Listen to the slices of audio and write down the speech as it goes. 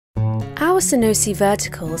Our Senosi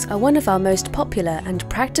Verticals are one of our most popular and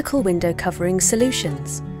practical window covering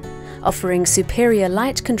solutions, offering superior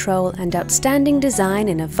light control and outstanding design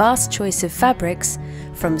in a vast choice of fabrics.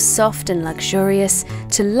 From soft and luxurious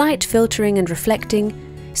to light filtering and reflecting,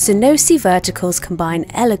 Senosi Verticals combine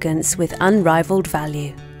elegance with unrivaled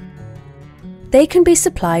value. They can be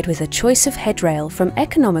supplied with a choice of headrail from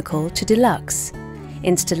economical to deluxe.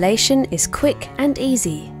 Installation is quick and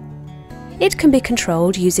easy. It can be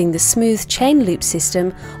controlled using the smooth chain loop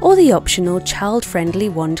system or the optional child-friendly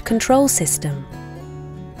wand control system.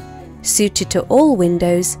 Suited to all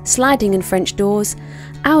windows, sliding and French doors,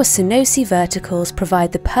 our Senosi Verticals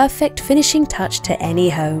provide the perfect finishing touch to any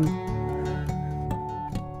home.